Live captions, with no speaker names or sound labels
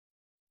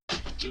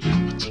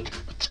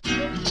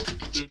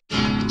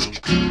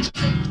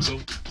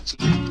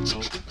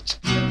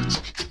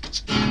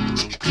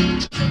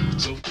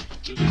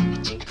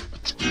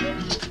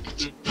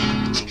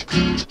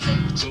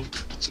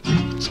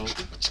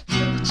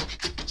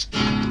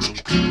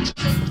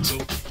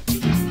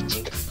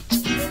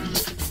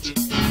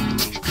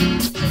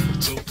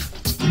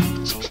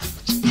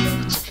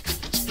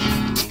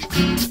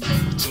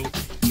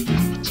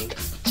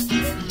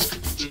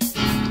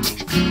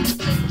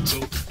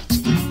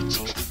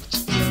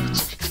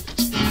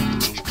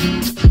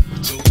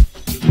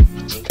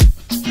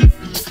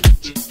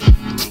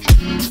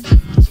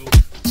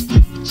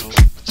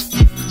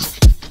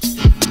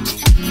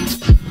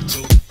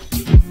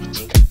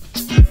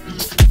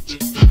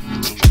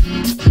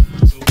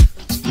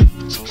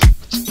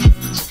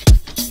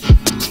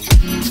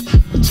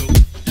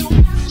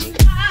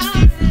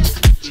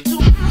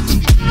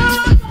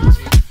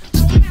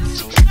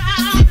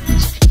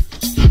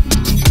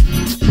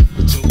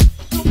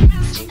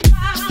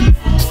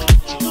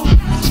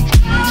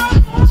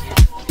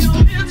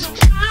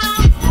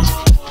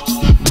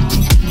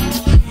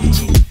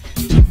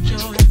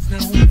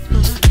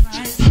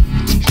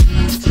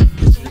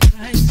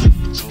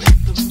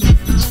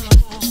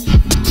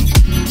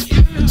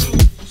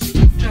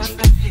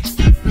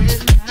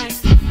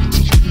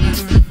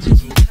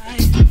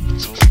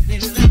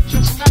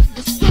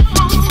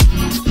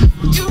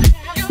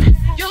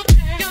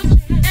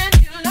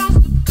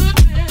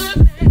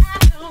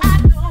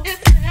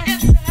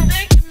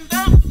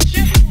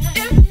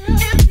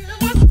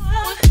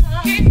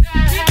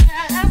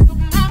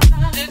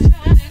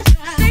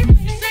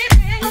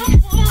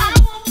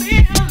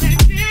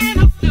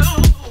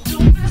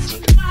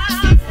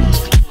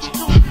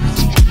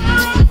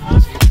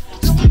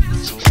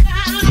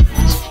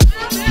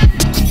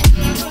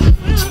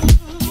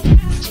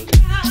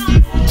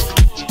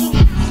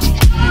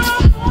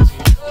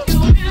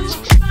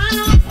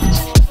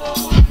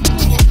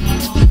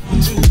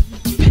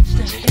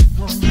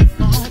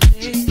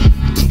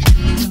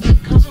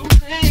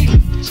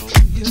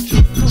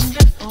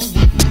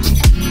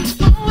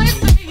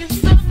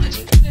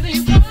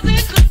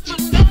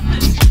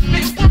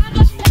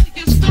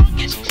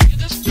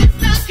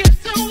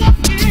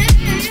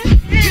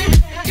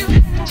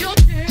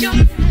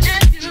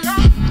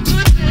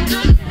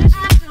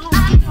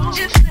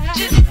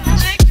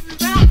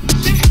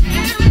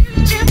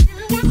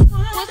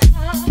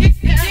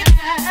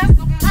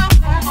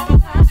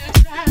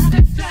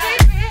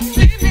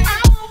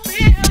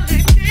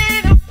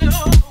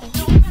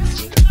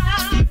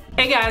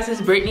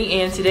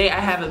Brittany, and today I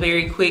have a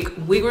very quick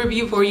wig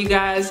review for you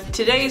guys.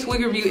 Today's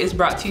wig review is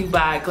brought to you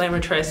by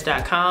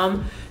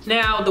glamourtress.com.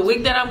 Now, the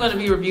wig that I'm going to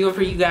be reviewing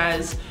for you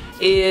guys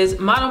is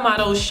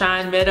MEADOW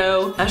Shine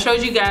Meadow. I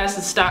showed you guys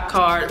the stock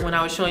card when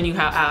I was showing you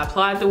how I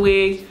applied the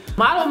wig.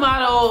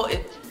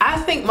 MEADOW, I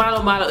think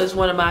MEADOW is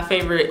one of my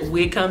favorite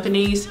wig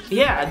companies.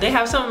 Yeah, they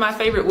have some of my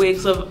favorite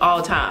wigs of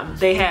all time.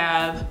 They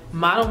have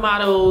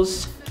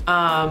MEADOW's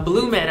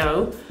Blue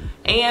Meadow,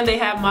 and they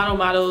have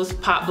MEADOW's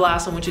Pop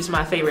Blossom, which is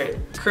my favorite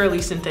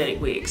curly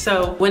synthetic wig.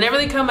 So whenever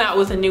they come out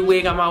with a new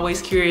wig, I'm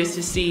always curious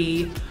to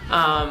see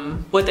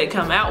what they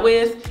come out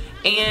with.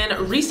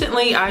 And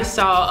recently I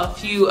saw a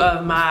few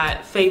of my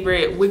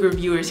favorite wig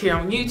reviewers here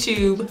on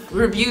YouTube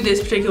review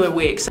this particular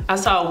wig. So I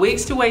saw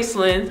Wigs to Waist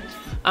Length.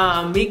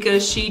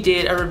 Mika, she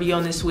did a review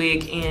on this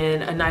wig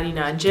in a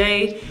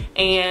 99J,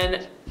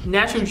 and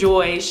Natural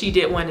Joy, she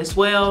did one as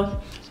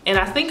well. And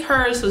I think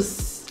hers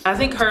was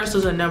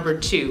a number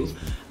 2.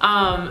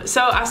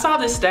 So I saw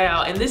this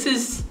style, and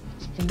this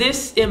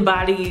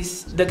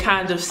embodies the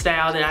kind of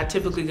style that I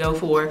typically go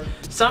for.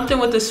 Something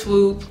with a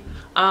swoop.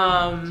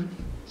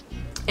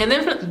 And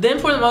then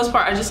for the most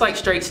part, I just like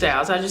straight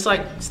styles. I just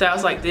like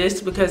styles like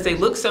this because they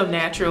look so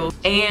natural.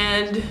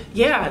 And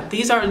yeah,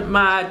 these are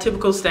my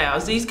typical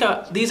styles. These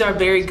are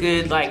very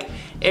good like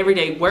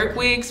everyday work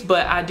wigs,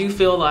 but I do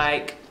feel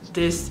like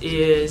this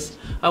is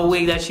a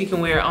wig that you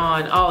can wear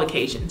on all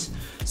occasions.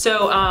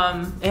 So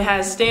it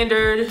has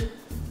standard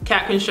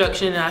cap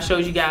construction, and I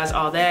showed you guys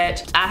all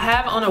that. I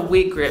have on a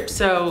wig grip,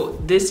 so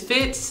this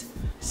fits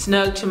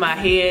snug to my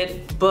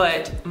head,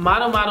 but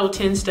MEADOW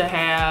tends to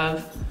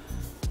have,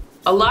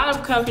 a lot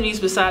of companies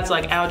besides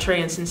like Outre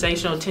and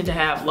Sensational tend to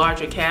have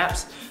larger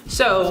caps.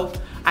 So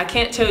I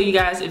can't tell you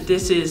guys if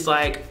this is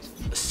like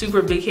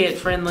super big head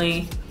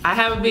friendly. I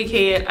have a big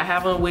head, I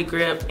have on a wig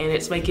grip, and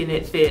it's making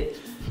it fit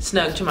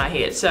snug to my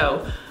head.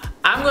 So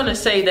I'm gonna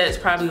say that it's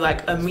probably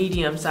like a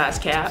medium size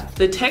cap.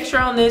 The texture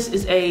on this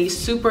is a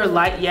super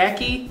light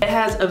yaki. It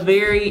has a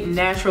very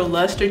natural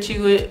luster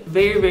to it,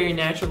 very, very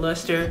natural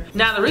luster.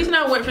 Now, the reason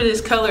I went for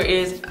this color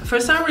is, for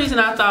some reason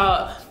I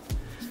thought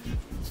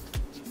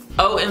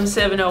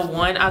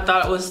OM701, I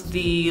thought it was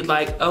the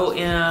like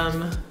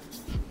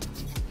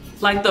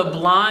like the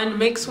blonde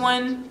mix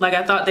one. Like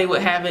I thought they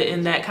would have it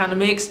in that kind of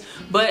mix,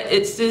 but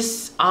it's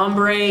this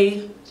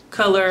ombre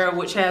color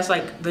which has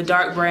like the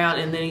dark brown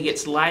and then it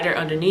gets lighter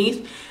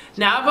underneath.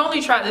 Now, I've only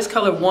tried this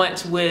color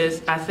once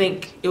with, I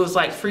think it was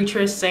like Free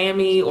Tress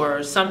Sammy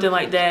or something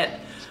like that.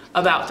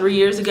 about 3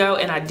 years ago,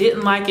 and I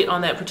didn't like it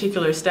on that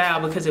particular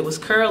style because it was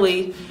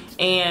curly,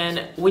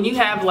 and when you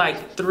have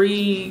like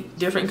 3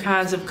 different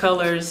kinds of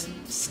colors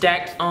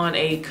stacked on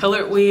a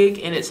colored wig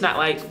and it's not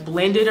like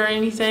blended or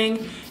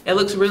anything, it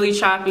looks really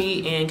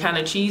choppy and kind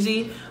of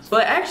cheesy.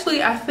 But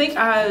actually, I think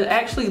I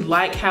actually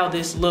like how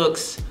this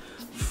looks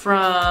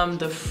from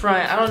the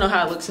front. I don't know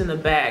how it looks in the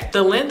back.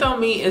 The length on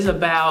me is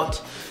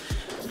about,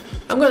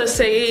 I'm gonna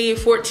say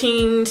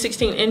 14,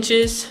 16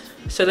 inches.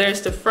 So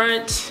there's the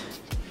front.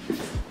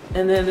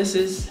 And then this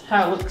is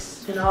how it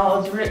looks in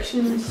all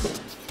directions.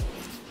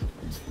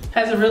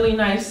 Has a really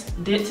nice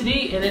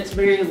density and it's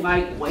very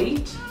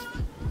lightweight.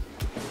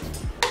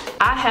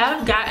 I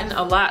have gotten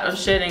a lot of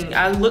shedding.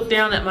 I looked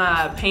down at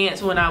my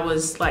pants when I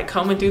was like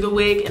combing through the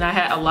wig, and I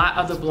had a lot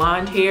of the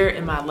blonde hair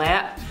in my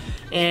lap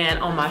and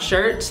on my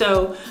shirt.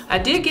 So I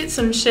did get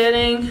some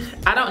shedding.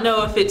 I don't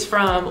know if it's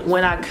from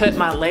when I cut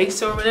my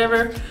lace or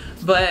whatever,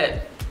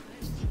 but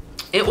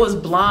it was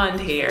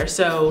blonde hair.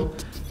 So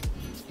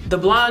the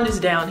blonde is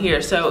down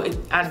here. So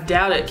I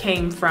doubt it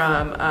came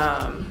from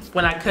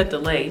when I cut the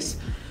lace.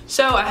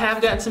 So I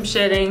have gotten some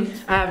shedding.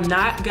 I have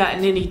not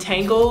gotten any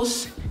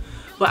tangles,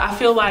 but I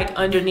feel like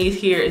underneath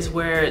here is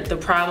where the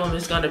problem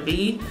is gonna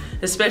be,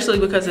 especially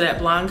because of that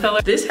blonde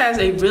color. This has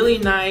a really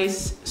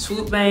nice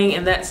swoop bang,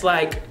 and that's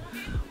like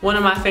one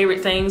of my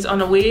favorite things on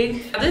a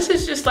wig. This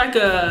is just like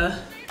a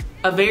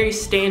very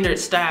standard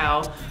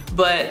style,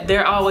 but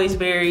they're always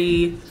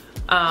very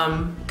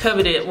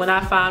coveted. When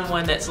I find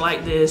one that's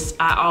like this,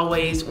 I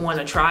always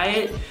wanna try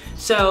it.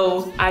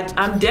 So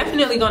I'm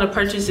definitely gonna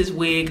purchase this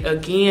wig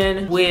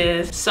again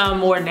with some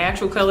more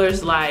natural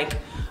colors, like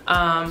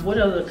what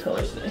other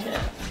colors do they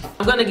have?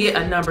 I'm gonna get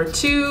a number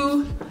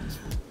 2,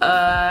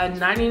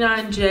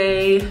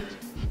 99J,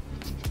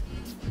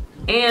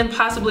 and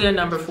possibly a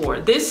number 4.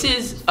 This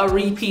is a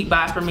repeat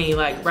buy for me,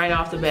 like right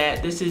off the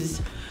bat. This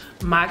is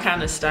my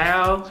kind of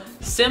style.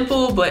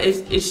 Simple, but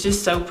it's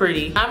just so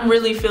pretty. I'm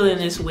really feeling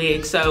this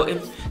wig, so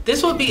if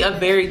this would be a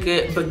very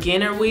good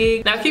beginner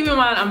wig. Now keep in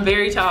mind, I'm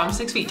very tall, I'm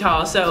 6 feet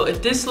tall, so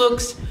if this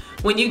looks,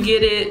 when you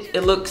get it,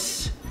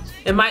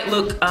 it might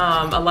look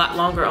a lot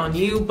longer on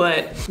you,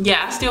 but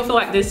yeah, I still feel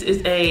like this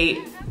is a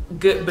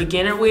good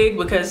beginner wig,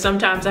 because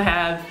sometimes I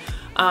have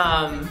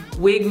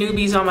wig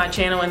newbies on my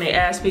channel and they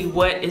ask me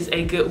what is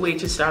a good wig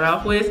to start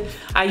off with.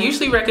 I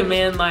usually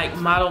recommend like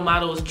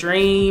Model's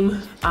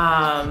Dream,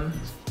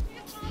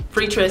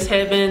 Pre-Tress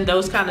Heaven,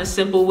 those kind of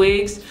simple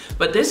wigs.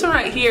 But this one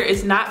right here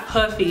is not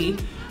puffy.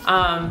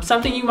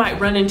 Something you might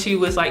run into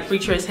with like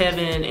Pre-Tress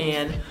Heaven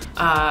and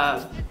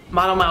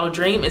Model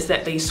Dream is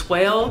that they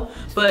swell,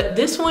 but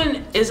this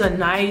one is a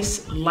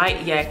nice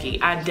light yaki.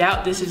 I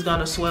doubt this is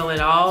gonna swell at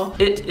all.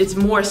 It's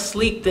more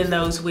sleek than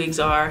those wigs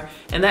are,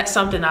 and that's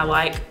something I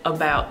like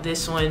about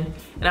this one,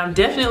 and I'm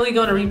definitely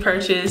gonna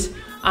repurchase.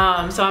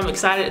 So I'm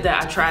excited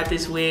that I tried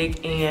this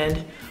wig,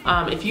 and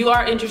if you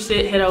are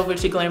interested, head over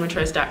to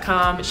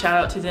glamourtress.com. Shout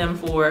out to them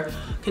for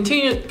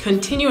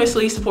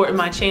continuously supporting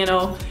my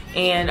channel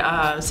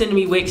and sending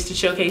me wigs to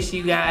showcase to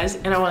you guys.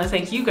 And I want to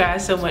thank you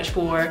guys so much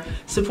for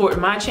supporting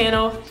my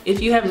channel.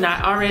 If you have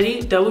not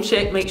already, double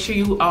check, make sure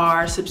you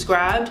are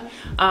subscribed,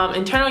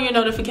 and turn on your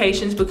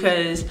notifications,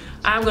 because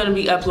I'm going to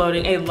be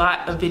uploading a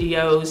lot of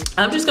videos.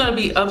 I'm just going to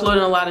be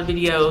uploading a lot of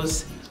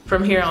videos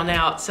from here on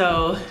out,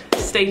 so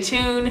stay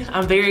tuned.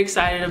 I'm very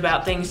excited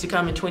about things to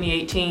come in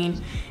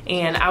 2018,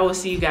 and I will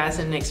see you guys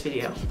in the next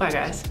video. Bye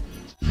guys.